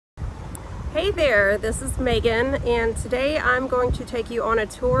Hey there, this is Megan, and today I'm going to take you on a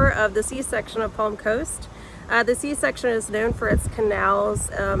tour of the C-section of Palm Coast. The C-section is known for its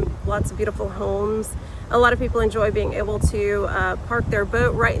canals, lots of beautiful homes. A lot of people enjoy being able to park their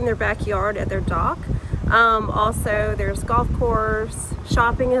boat right in their backyard at their dock. Also, there's golf course,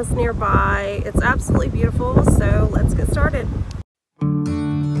 shopping is nearby. It's absolutely beautiful, so let's get started.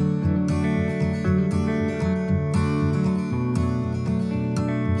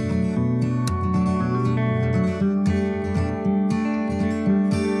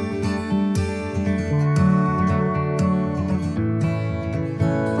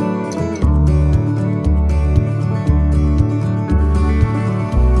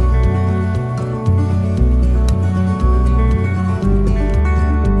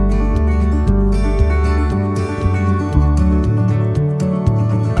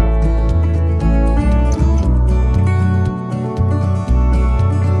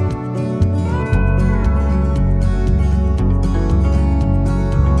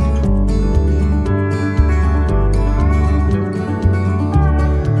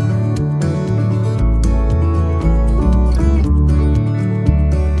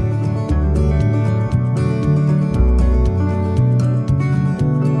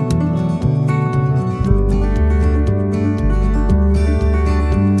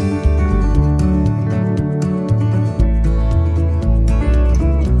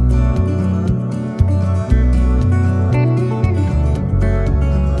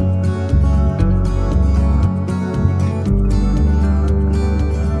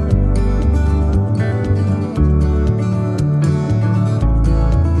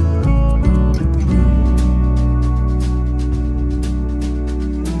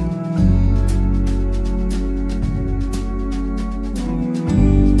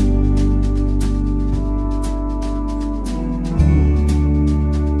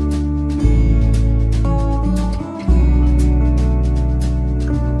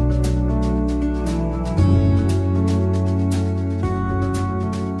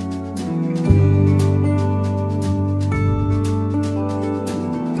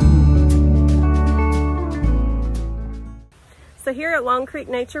 So here at Long Creek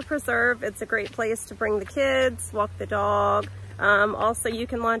Nature Preserve, it's a great place to bring the kids, walk the dog. Also, you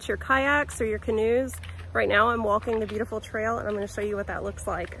can launch your kayaks or your canoes. Right now I'm walking the beautiful trail and I'm going to show you what that looks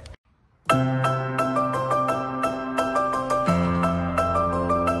like.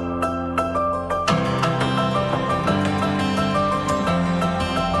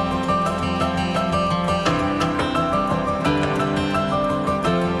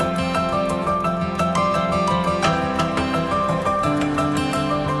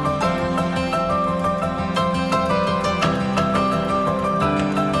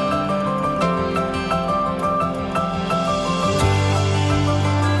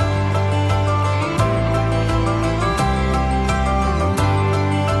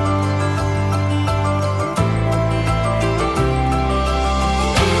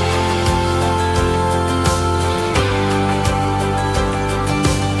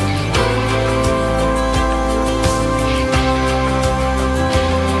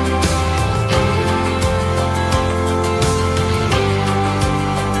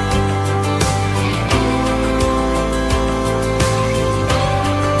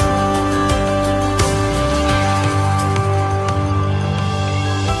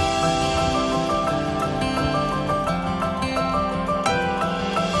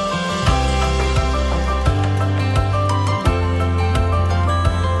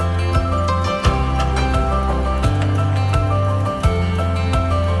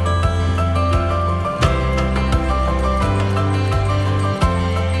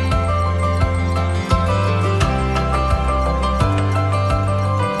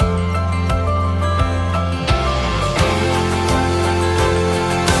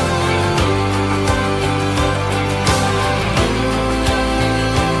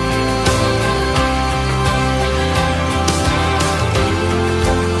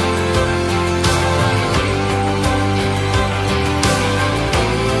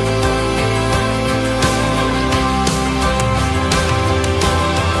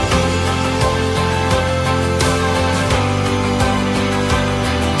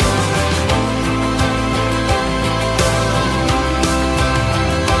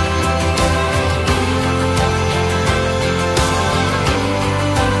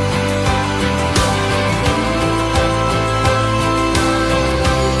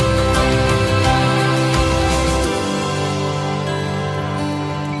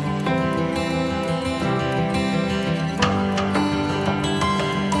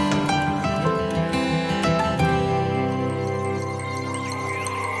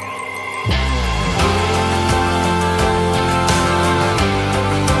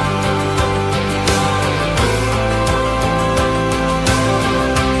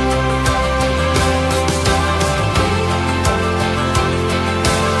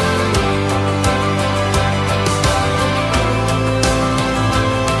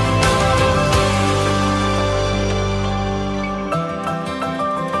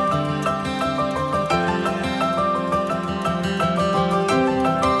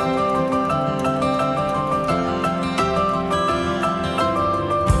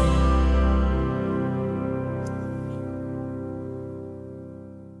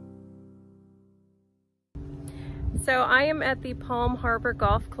 I'm at the Palm Harbor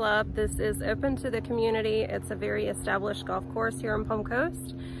Golf Club. This is open to the community. It's a very established golf course here on Palm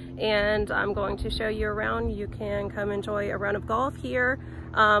Coast, and I'm going to show you around. You can come enjoy a round of golf here,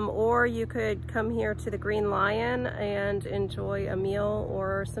 or you could come here to the Green Lion and enjoy a meal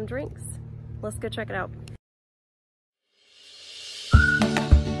or some drinks. Let's go check it out.